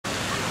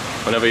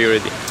Whenever you're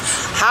ready.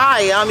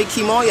 Hi, I'm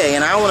Ikimoye,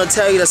 and I want to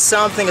tell you that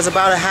something is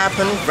about to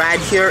happen right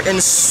here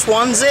in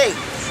Swansea.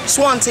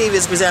 Swan TV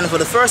is presented for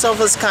the first of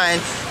its kind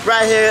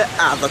right here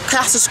at the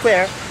Castle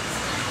Square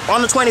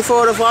on the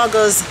 24th of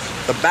August,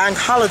 the bank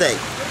holiday.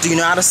 Do you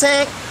know how to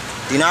sing?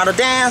 Do you know how to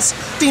dance?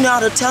 Do you know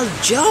how to tell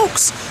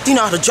jokes? Do you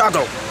know how to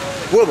juggle?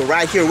 We'll be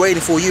right here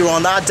waiting for you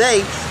on that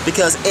day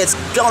because it's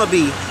gonna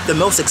be the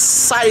most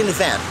exciting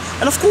event.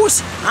 And of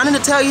course, I need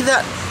to tell you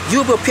that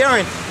you'll be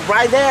appearing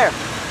right there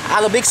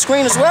on the big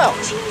screen as well.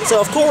 So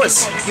of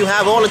course, you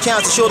have all the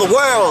chance to show the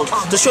world,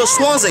 to show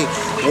Swansea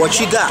what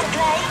you got.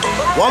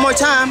 One more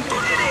time,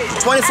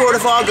 24th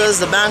of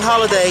August, the bank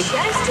holiday,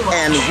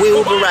 and we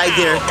will be right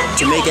there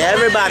to make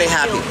everybody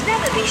happy.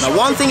 Now,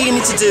 one thing you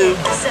need to do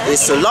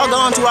is to log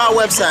on to our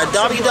website,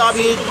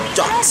 www.swantv.org,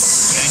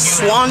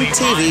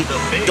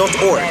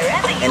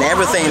 and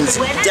everything's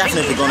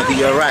definitely going to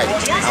be alright.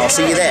 I'll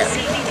see you there.